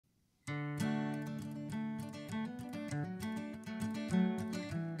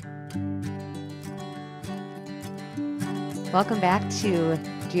Welcome back to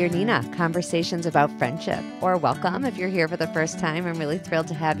Dear Nina, Conversations About Friendship, or welcome if you're here for the first time. I'm really thrilled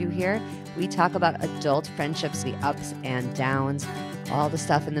to have you here. We talk about adult friendships, the ups and downs, all the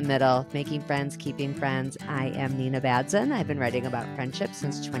stuff in the middle, making friends, keeping friends. I am Nina Badzin. I've been writing about friendship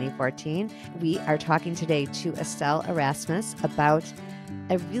since 2014. We are talking today to Estelle Erasmus about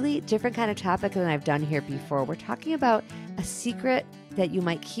a really different kind of topic than I've done here before. We're talking about a secret that you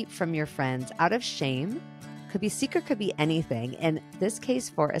might keep from your friends out of shame. Could be secret, could be anything. In this case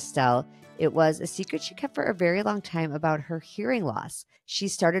for Estelle, it was a secret she kept for a very long time about her hearing loss. She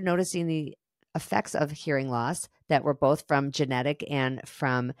started noticing the effects of hearing loss that were both from genetic and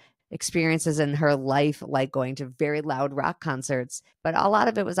from experiences in her life, like going to very loud rock concerts. But a lot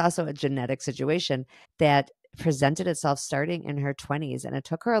of it was also a genetic situation that presented itself starting in her 20s. And it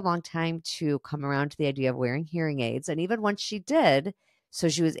took her a long time to come around to the idea of wearing hearing aids. And even once she did, so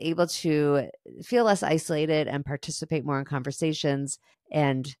she was able to feel less isolated and participate more in conversations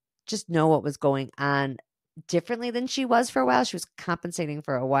and just know what was going on differently than she was for a while. She was compensating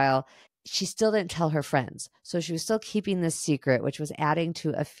for a while. She still didn't tell her friends. So she was still keeping this secret, which was adding to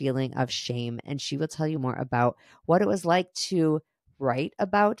a feeling of shame. And she will tell you more about what it was like to write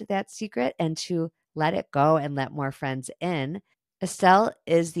about that secret and to let it go and let more friends in. Estelle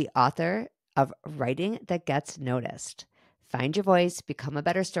is the author of Writing That Gets Noticed. Find your voice, become a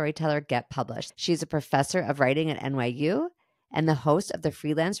better storyteller, get published. She's a professor of writing at NYU and the host of the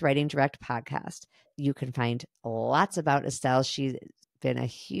Freelance Writing Direct podcast. You can find lots about Estelle. She's been a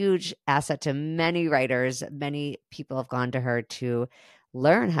huge asset to many writers. Many people have gone to her to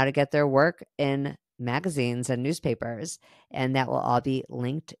learn how to get their work in magazines and newspapers, and that will all be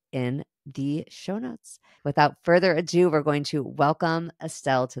linked in the show notes. Without further ado, we're going to welcome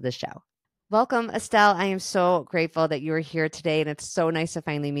Estelle to the show. Welcome, Estelle. I am so grateful that you are here today, and it's so nice to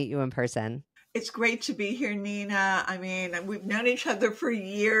finally meet you in person. It's great to be here, Nina. I mean, we've known each other for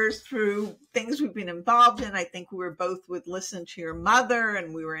years through things we've been involved in. I think we were both with Listen to Your Mother,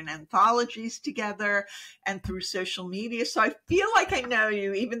 and we were in anthologies together and through social media. So I feel like I know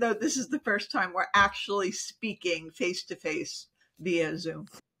you, even though this is the first time we're actually speaking face-to-face via Zoom.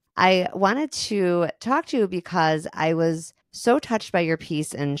 I wanted to talk to you because I was so touched by your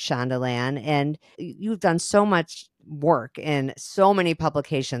piece in Shondaland, and you've done so much work in so many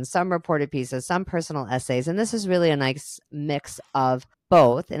publications, some reported pieces, some personal essays, and this is really a nice mix of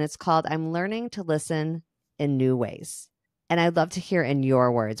both, and it's called I'm Learning to Listen in New Ways. And I'd love to hear in your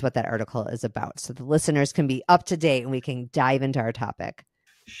words what that article is about so the listeners can be up to date and we can dive into our topic.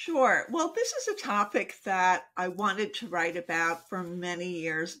 Sure. Well, this is a topic that I wanted to write about for many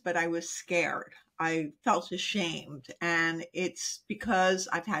years, but I was scared. I felt ashamed, and it's because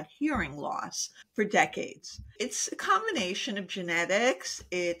I've had hearing loss for decades. It's a combination of genetics.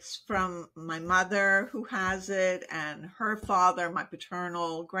 It's from my mother who has it, and her father, my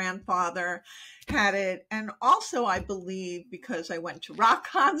paternal grandfather, had it. And also, I believe, because I went to rock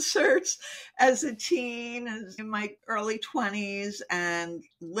concerts as a teen, in my early 20s, and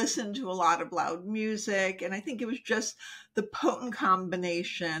listened to a lot of loud music. And I think it was just the potent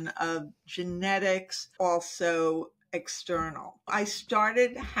combination of genetics, also external. I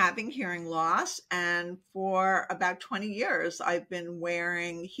started having hearing loss, and for about 20 years, I've been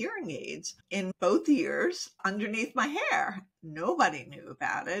wearing hearing aids in both ears underneath my hair. Nobody knew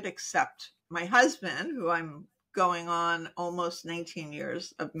about it except my husband, who I'm going on almost 19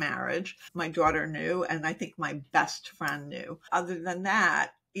 years of marriage. My daughter knew, and I think my best friend knew. Other than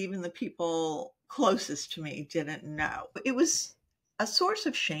that, even the people closest to me didn't know. It was a source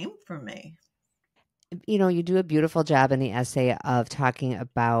of shame for me. You know, you do a beautiful job in the essay of talking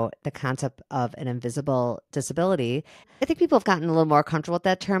about the concept of an invisible disability. I think people have gotten a little more comfortable with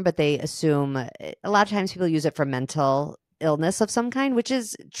that term, but they assume a lot of times people use it for mental illness of some kind, which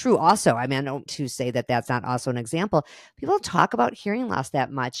is true also. I mean, I don't to say that that's not also an example. People don't talk about hearing loss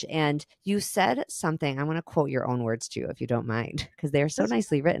that much. And you said something, I'm going to quote your own words to you, if you don't mind, because they're so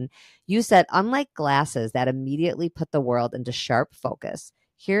nicely written. You said, unlike glasses that immediately put the world into sharp focus,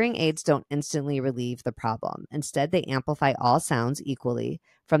 hearing aids don't instantly relieve the problem. Instead, they amplify all sounds equally,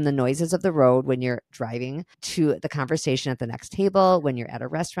 from the noises of the road when you're driving to the conversation at the next table, when you're at a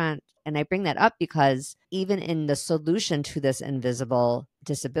restaurant. And I bring that up because even in the solution to this invisible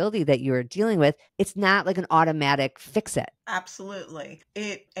disability that you're dealing with, it's not like an automatic fix it. Absolutely.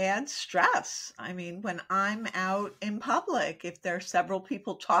 It adds stress. I mean, when I'm out in public, if there are several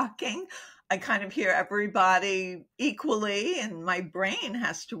people talking, I kind of hear everybody equally, and my brain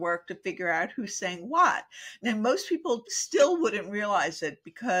has to work to figure out who's saying what. Now, most people still wouldn't realize it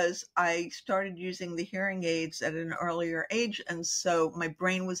because I started using the hearing aids at an earlier age, and so my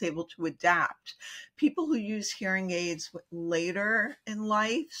brain was able to adapt. People who use hearing aids later in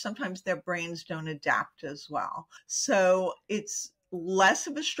life, sometimes their brains don't adapt as well. So it's less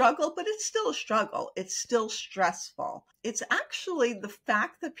of a struggle, but it's still a struggle. It's still stressful. It's actually the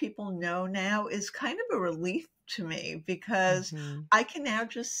fact that people know now is kind of a relief to me because I can now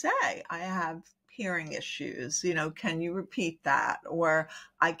just say, I have hearing issues. Can you repeat that? Or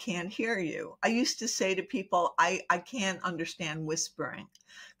I can't hear you. I used to say to people, I can't understand whispering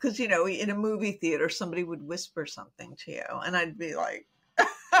because, in a movie theater, somebody would whisper something to you and I'd be like,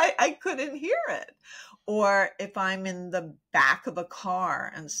 I couldn't hear it. Or if I'm in the back of a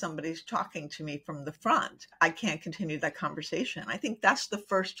car and somebody's talking to me from the front, I can't continue that conversation. I think that's the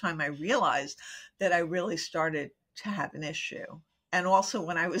first time I realized that I really started to have an issue. And also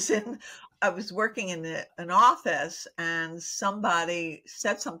when I was working in an office and somebody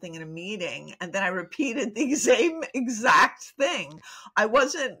said something in a meeting and then I repeated the same exact thing. I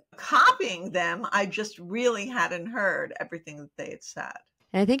wasn't copying them. I just really hadn't heard everything that they had said.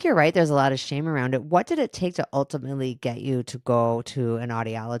 And I think you're right. There's a lot of shame around it. What did it take to ultimately get you to go to an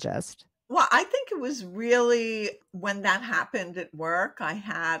audiologist? Well, I think it was really when that happened at work. I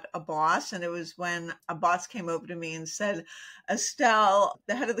had a boss, and it was when a boss came over to me and said, Estelle,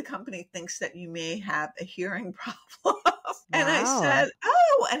 the head of the company thinks that you may have a hearing problem. And I said,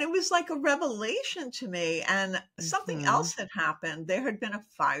 oh, and it was like a revelation to me. And something else had happened. There had been a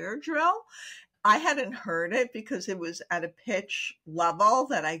fire drill. I hadn't heard it because it was at a pitch level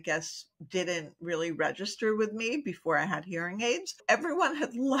that I guess didn't really register with me before I had hearing aids. Everyone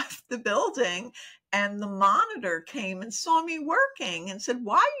had left the building and the monitor came and saw me working and said,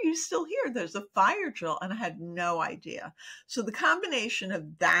 why are you still here? There's a fire drill. And I had no idea. So the combination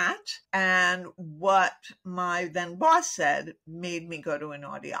of that and what my then boss said made me go to an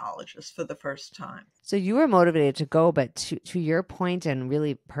audiologist for the first time. So you were motivated to go, but to your point and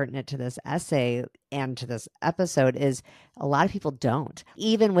really pertinent to this essay and to this episode is a lot of people don't.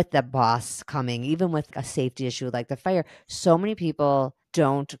 Even with the boss coming, even with a safety issue like the fire, so many people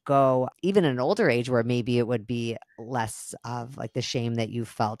don't go, even at an older age where maybe it would be less of like the shame that you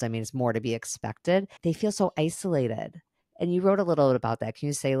felt. I mean, it's more to be expected. They feel so isolated. And you wrote a little bit about that. Can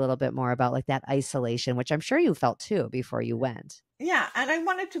you say a little bit more about like that isolation, which I'm sure you felt too before you went? Yeah, and I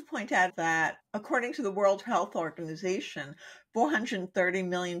wanted to point out that according to the World Health Organization, 430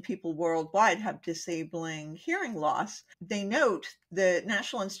 million people worldwide have disabling hearing loss. They note the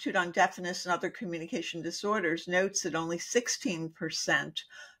National Institute on Deafness and Other Communication Disorders notes that only 16%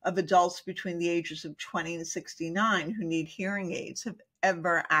 of adults between the ages of 20 and 69 who need hearing aids have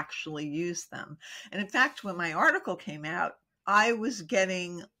ever actually used them. And in fact, when my article came out, I was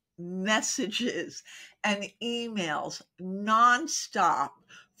getting messages and emails nonstop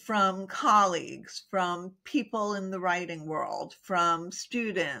from colleagues, from people in the writing world, from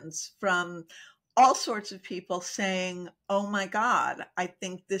students, from all sorts of people saying, oh my God, I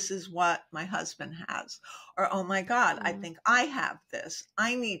think this is what my husband has. Or, oh my God, I think I have this.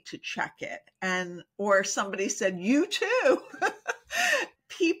 I need to check it. Or somebody said, you too.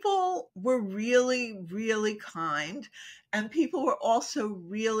 People were really, really kind. And people were also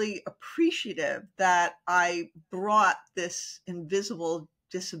really appreciative that I brought this invisible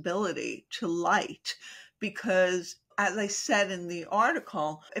disability to light because, as I said in the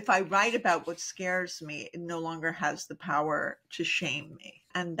article, if I write about what scares me, it no longer has the power to shame me.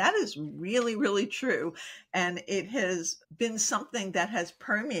 And that is really, really true. And it has been something that has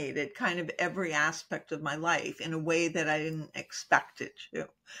permeated kind of every aspect of my life in a way that I didn't expect it to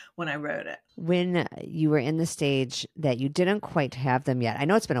when I wrote it. When you were in the stage that you didn't quite have them yet, I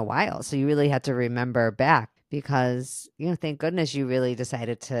know it's been a while, so you really had to remember back because, thank goodness you really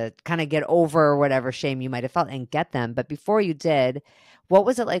decided to kind of get over whatever shame you might have felt and get them. But before you did, what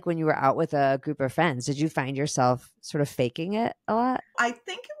was it like when you were out with a group of friends? Did you find yourself sort of faking it a lot? I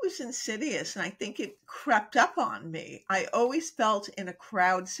think it was insidious and I think it crept up on me. I always felt in a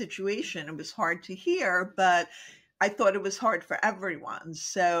crowd situation, it was hard to hear, but I thought it was hard for everyone.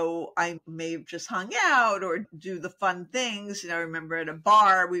 So I may have just hung out or do the fun things. I remember at a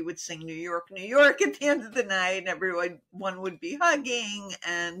bar, we would sing New York, New York at the end of the night and everyone would be hugging.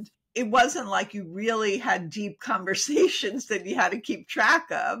 And it wasn't like you really had deep conversations that you had to keep track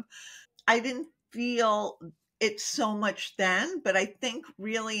of. I didn't feel it so much then, but I think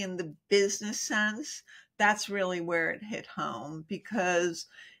really in the business sense, that's really where it hit home because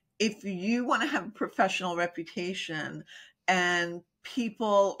if you want to have a professional reputation and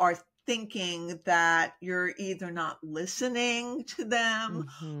people are thinking that you're either not listening to them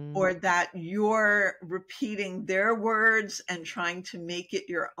Hmm. or that you're repeating their words and trying to make it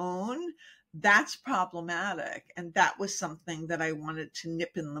your own, that's problematic. And that was something that I wanted to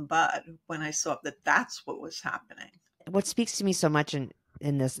nip in the bud when I saw that that's what was happening. What speaks to me so much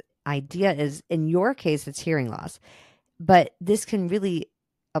in this idea is, in your case, it's hearing loss, but this can really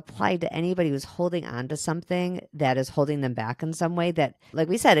apply to anybody who's holding on to something that is holding them back in some way. That, like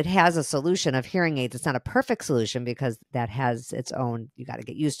we said, it has a solution of hearing aids. It's not a perfect solution because that has its own, you got to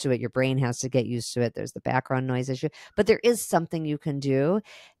get used to it. Your brain has to get used to it. There's the background noise issue, but there is something you can do.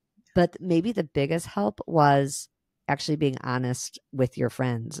 But maybe the biggest help was actually being honest with your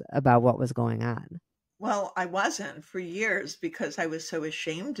friends about what was going on. Well, I wasn't for years because I was so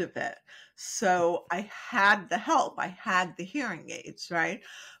ashamed of it. So I had the help. I had the hearing aids, right?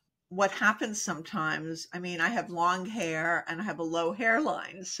 What happens sometimes, I mean, I have long hair and I have a low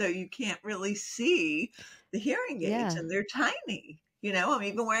hairline, so you can't really see the hearing aids Yeah. and they're tiny. I'm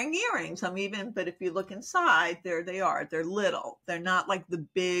even wearing earrings. But if you look inside, there they are. They're little. They're not like the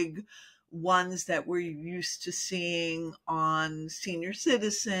big ones that we're used to seeing on senior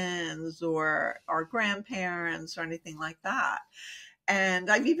citizens or our grandparents or anything like that. And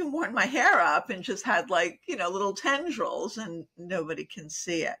I've even worn my hair up and just had little tendrils and nobody can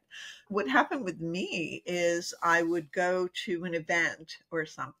see it. What happened with me is I would go to an event or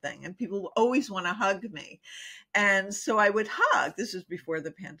something and people always want to hug me. And so I would hug. This was before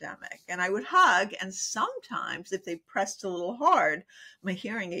the pandemic. And I would hug. And sometimes if they pressed a little hard, my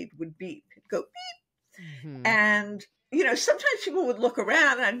hearing aid would beep. It'd go beep. Hmm. And, sometimes people would look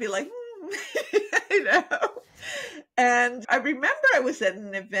around and I'd be like, you know. And I remember I was at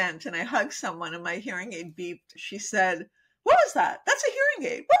an event and I hugged someone and my hearing aid beeped. She said, "What was that? That's a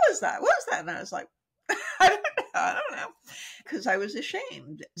hearing aid. What was that? What was that?" And I was like, I don't know. I don't know. Because I was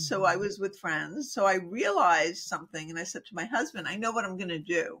ashamed. So I Hmm. was with friends. So I realized something and I said to my husband, I know what I'm going to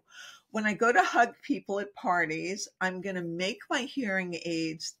do. When I go to hug people at parties, I'm going to make my hearing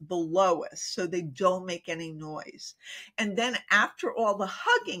aids the lowest so they don't make any noise. And then after all the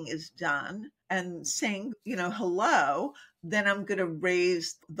hugging is done and saying, hello, then I'm going to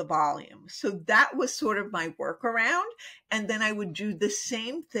raise the volume. So that was sort of my workaround. And then I would do the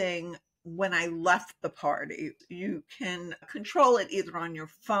same thing when I left the party. You can control it either on your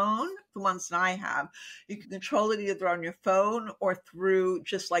phone, the ones that I have. You can control it either on your phone or through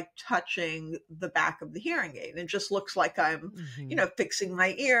just like touching the back of the hearing aid. It just looks like I'm, Hmm. fixing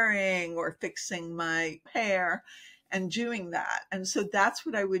my earring or fixing my hair and doing that. And so that's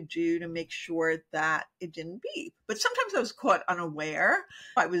what I would do to make sure that it didn't beep. But sometimes I was caught unaware.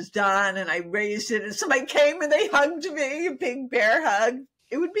 I was done and I raised it and somebody came and they hugged me, a big bear hug.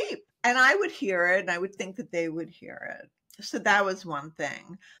 It would beep. And I would hear it and I would think that they would hear it. So that was one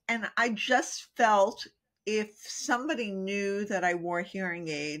thing. And I just felt if somebody knew that I wore hearing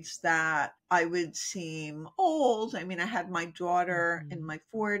aids, that I would seem old. I mean, I had my daughter in Hmm. my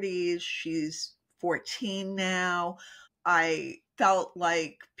 40s. She's 14 now. I felt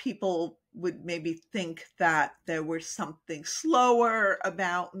like people would maybe think that there was something slower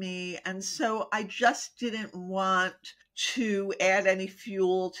about me. And so I just didn't want to add any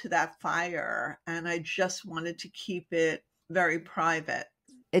fuel to that fire. And I just wanted to keep it very private.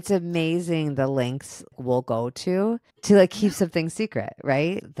 It's amazing the lengths we'll go to like keep Yeah. something secret,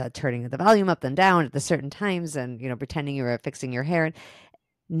 right? The turning the volume up and down at the certain times and, pretending you were fixing your hair.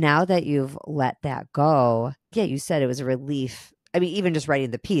 Now that you've let that go, yeah, you said it was a relief. I mean, even just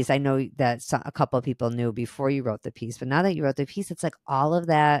writing the piece, I know that a couple of people knew before you wrote the piece, but now that you wrote the piece, it's like all of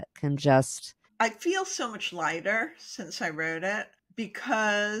that can just, I feel so much lighter since I wrote it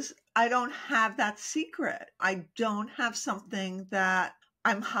because I don't have that secret. I don't have something that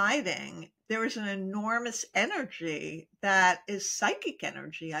I'm hiding. There is an enormous energy that is psychic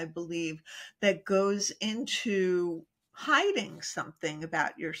energy, I believe, that goes into hiding something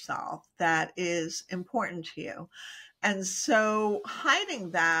about yourself that is important to you. And so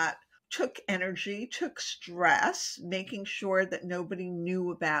hiding that took energy, took stress, making sure that nobody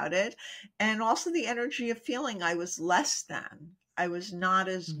knew about it, and also the energy of feeling I was less than. I was not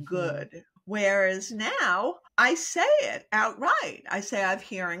as Mhm. good. Whereas now I say it outright. I say I have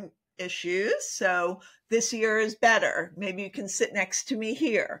hearing issues, so this year is better. Maybe you can sit next to me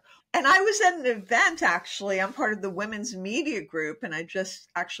here. And I was at an event, actually. I'm part of the women's media group, and I just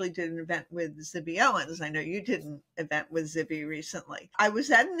actually did an event with Zibby Owens. I know you did an event with Zibby recently. I was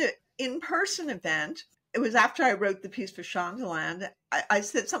at an in-person event. It was after I wrote the piece for Shondaland. I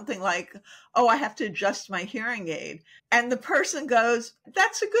said something like, "Oh, I have to adjust my hearing aid." And the person goes,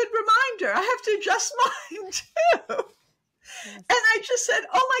 "That's a good reminder. I have to adjust mine too." Yes. And I just said,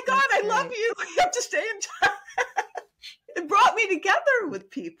 oh my God, That's I love great. you. We have to stay in touch. It brought me together with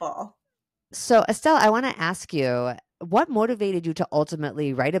people. So, Estelle, I want to ask you, what motivated you to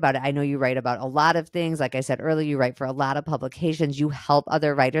ultimately write about it? I know you write about a lot of things. Like I said earlier, you write for a lot of publications. You help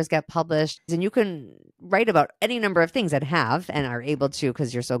other writers get published, and you can write about any number of things and have and are able to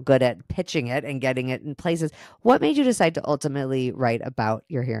because you're so good at pitching it and getting it in places. What made you decide to ultimately write about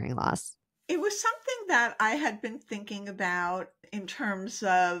your hearing loss? It was something that I had been thinking about in terms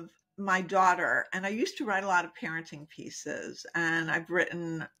of my daughter. And I used to write a lot of parenting pieces, and I've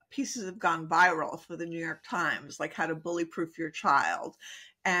written pieces that have gone viral for the New York Times, like how to bully proof your child.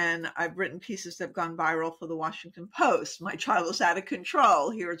 And I've written pieces that have gone viral for the Washington Post. My child is out of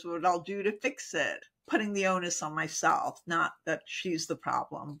control. Here's what I'll do to fix it. Putting the onus on myself, not that she's the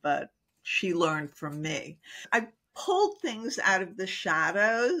problem, but she learned from me. I pulled things out of the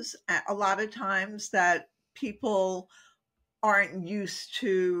shadows a lot of times that people aren't used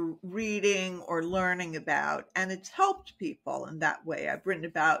to reading or learning about, and it's helped people in that way. I've written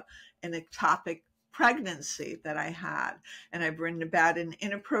about an ectopic pregnancy that I had, and I've written about an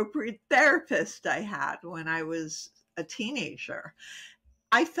inappropriate therapist I had when I was a teenager.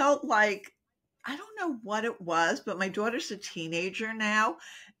 I felt like, I don't know what it was, but my daughter's a teenager now.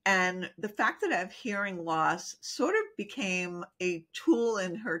 And the fact that I have hearing loss sort of became a tool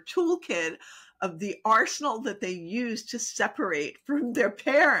in her toolkit of the arsenal that they use to separate from their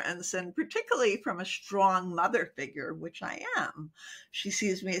parents, and particularly from a strong mother figure, which I am. She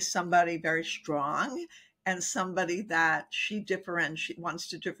sees me as somebody very strong and somebody that she wants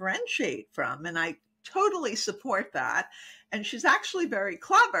to differentiate from. And I totally support that. And she's actually very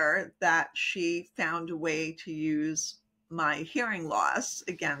clever that she found a way to use my hearing loss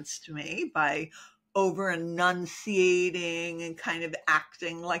against me by over enunciating and kind of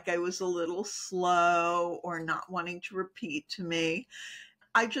acting like I was a little slow or not wanting to repeat to me.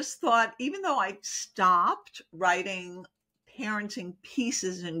 I just thought, even though I stopped writing parenting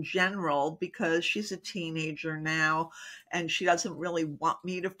pieces in general because she's a teenager now and she doesn't really want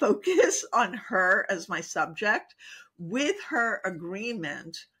me to focus on her as my subject, with her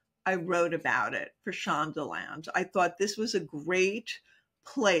agreement, I wrote about it for Shondaland. I thought this was a great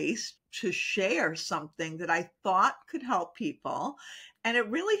place to share something that I thought could help people. And it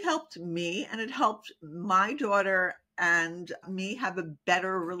really helped me, and it helped my daughter and me have a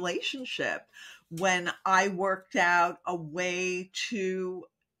better relationship when I worked out a way to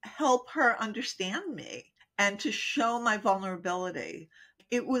help her understand me and to show my vulnerability.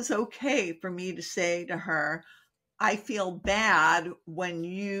 It was okay for me to say to her, I feel bad when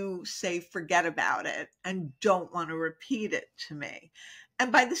you say forget about it and don't want to repeat it to me.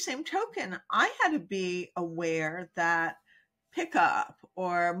 And by the same token, I had to be aware that pickup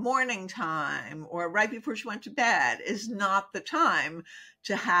or morning time or right before she went to bed is not the time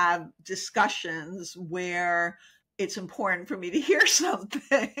to have discussions where it's important for me to hear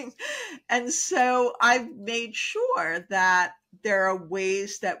something. And so I've made sure that there are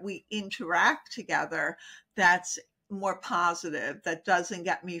ways that we interact together that's more positive, that doesn't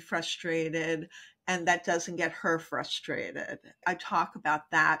get me frustrated and that doesn't get her frustrated. I talk about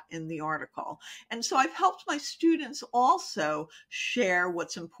that in the article. And so I've helped my students also share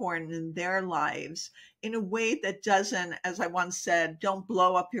what's important in their lives in a way that doesn't, as I once said, don't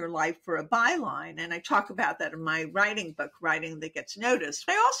blow up your life for a byline. And I talk about that in my writing book, Writing That Gets Noticed.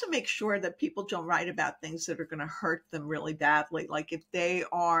 I also make sure that people don't write about things that are going to hurt them really badly. Like if they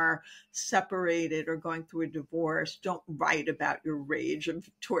are separated or going through a divorce, don't write about your rage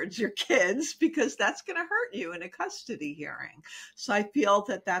towards your kids, because that's going to hurt you in a custody hearing. So I feel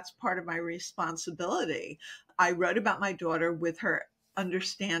that that's part of my responsibility. I wrote about my daughter with her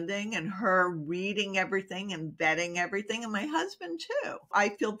understanding and her reading everything and vetting everything, and my husband too. I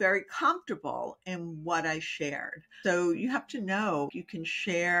feel very comfortable in what I shared. So you have to know you can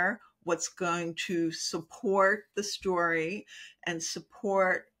share what's going to support the story and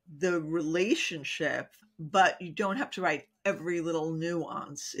support the relationship, but you don't have to write every little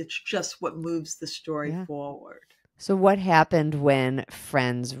nuance. It's just what moves the story forward. So what happened when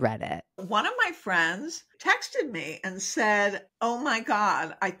friends read it? One of my friends texted me and said, oh my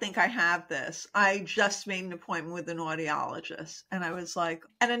God, I think I have this. I just made an appointment with an audiologist. And I was like,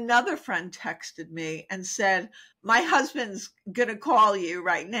 and another friend texted me and said, my husband's going to call you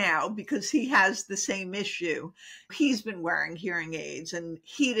right now because he has the same issue. He's been wearing hearing aids and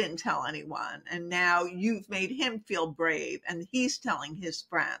he didn't tell anyone. And now you've made him feel brave and he's telling his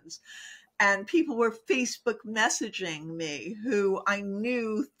friends. And people were Facebook messaging me who I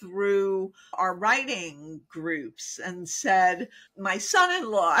knew through our writing groups and said, my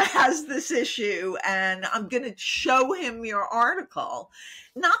son-in-law has this issue and I'm going to show him your article.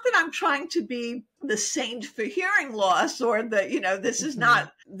 Not that I'm trying to be the saint for hearing loss or that, this is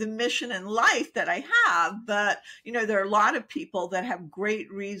not the mission in life that I have, but, there are a lot of people that have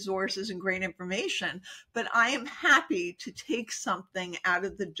great resources and great information, but I am happy to take something out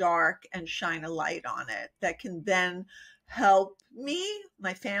of the dark and shine a light on it that can then help me,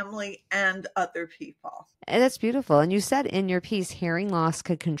 my family, and other people. And that's beautiful. And you said in your piece, hearing loss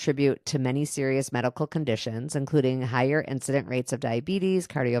could contribute to many serious medical conditions, including higher incident rates of diabetes,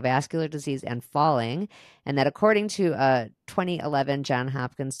 cardiovascular disease, and falling. And that according to a 2011 Johns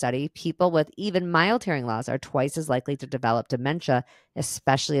Hopkins study, people with even mild hearing loss are twice as likely to develop dementia,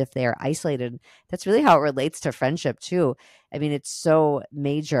 especially if they are isolated. That's really how it relates to friendship too. I mean, it's so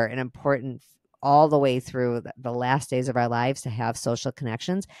major and important all the way through the last days of our lives to have social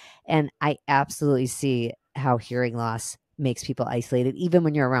connections. And I absolutely see how hearing loss makes people isolated. Even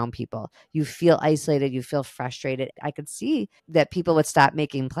when you're around people, you feel isolated, you feel frustrated. I could see that people would stop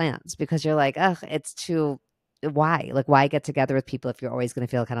making plans because you're like, ugh, it's too, why get together with people if you're always going to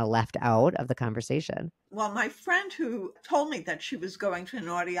feel kind of left out of the conversation? Well, my friend who told me that she was going to an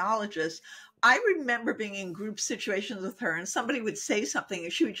audiologist, I remember being in group situations with her and somebody would say something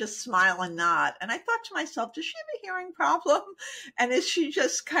and she would just smile and nod. And I thought to myself, does she have a hearing problem? And is she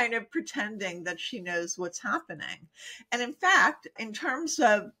just kind of pretending that she knows what's happening? And in fact, in terms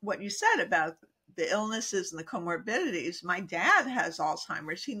of what you said about the illnesses and the comorbidities, my dad has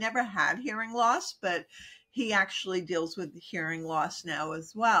Alzheimer's. He never had hearing loss, but he actually deals with hearing loss now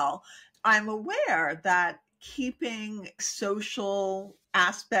as well. I'm aware that keeping social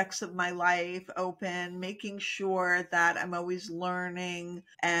aspects of my life open, making sure that I'm always learning,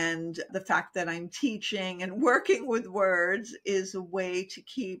 and the fact that I'm teaching and working with words is a way to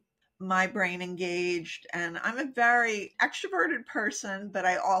keep my brain engaged. And I'm a very extroverted person, but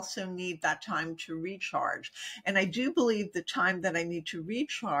I also need that time to recharge. And I do believe the time that I need to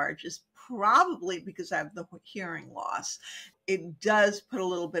recharge is probably because I have the hearing loss. It does put a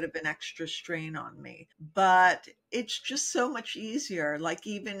little bit of an extra strain on me, but it's just so much easier. Like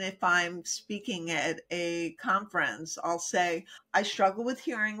even if I'm speaking at a conference, I'll say, I struggle with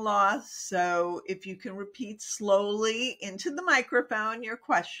hearing loss. So if you can repeat slowly into the microphone your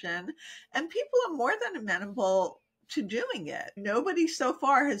question, and people are more than amenable to doing it. Nobody so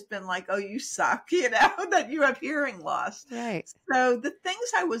far has been like, oh, you suck, that you have hearing loss. Right. So the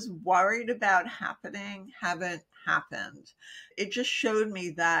things I was worried about happening haven't happened. It just showed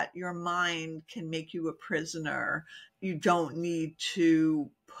me that your mind can make you a prisoner. You don't need to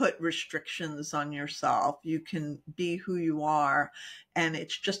put restrictions on yourself. You can be who you are, and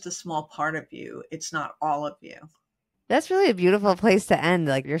it's just a small part of you. It's not all of you. That's really a beautiful place to end.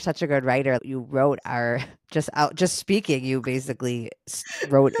 Like, you're such a good writer. You wrote our just speaking, you basically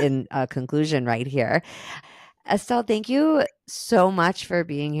wrote in a conclusion right here. Estelle, thank you so much for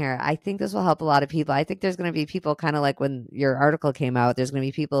being here. I think this will help a lot of people. I think there's going to be people kind of like when your article came out, there's going to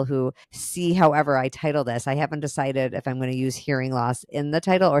be people who see however I title this. I haven't decided if I'm going to use hearing loss in the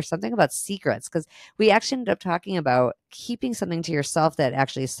title or something about secrets, because we actually ended up talking about keeping something to yourself that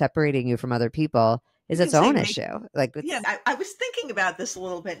actually is separating you from other people is its own issue. Like, I was thinking about this a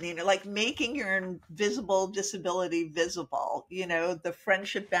little bit, Nina, like making your invisible disability visible, the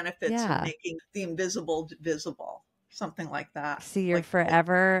friendship benefits of making the invisible visible, something like that. See, you're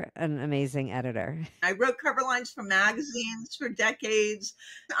forever an amazing editor. I wrote cover lines for magazines for decades.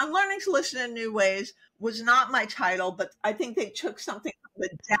 I'm learning to listen in new ways was not my title, but I think they took something from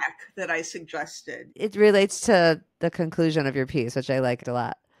the deck that I suggested. It relates to the conclusion of your piece, which I liked a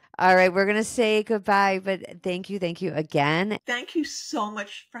lot. All right, we're going to say goodbye, but thank you again. Thank you so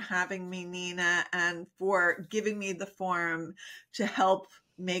much for having me, Nina, and for giving me the forum to help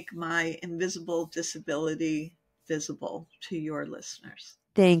make my invisible disability visible to your listeners.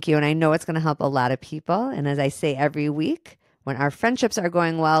 Thank you. And I know it's going to help a lot of people. And as I say every week, when our friendships are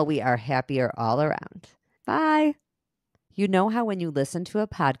going well, we are happier all around. Bye. You know how when you listen to a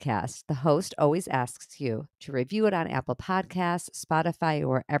podcast, the host always asks you to review it on Apple Podcasts, Spotify, or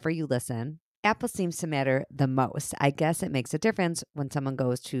wherever you listen. Apple seems to matter the most. I guess it makes a difference when someone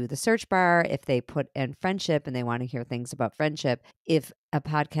goes to the search bar, if they put in friendship and they want to hear things about friendship. If a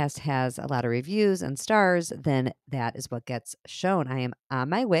podcast has a lot of reviews and stars, then that is what gets shown. I am on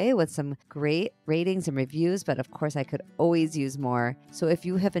my way with some great ratings and reviews, but of course, I could always use more. So if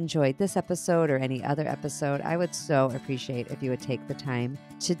you have enjoyed this episode or any other episode, I would so appreciate if you would take the time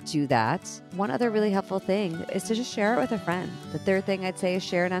to do that. One other really helpful thing is to just share it with a friend. The third thing I'd say is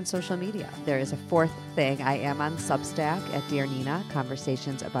share it on social media. There is a fourth thing. I am on Substack at Dear Nina,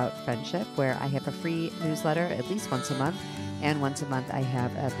 Conversations About Friendship, where I have a free newsletter at least once a month. And once a month, I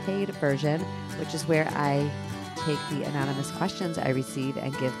have a paid version, which is where I take the anonymous questions I receive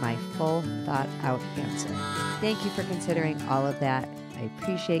and give my full thought out answer. Thank you for considering all of that. I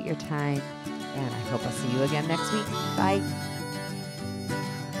appreciate your time, and I hope I'll see you again next week. Bye.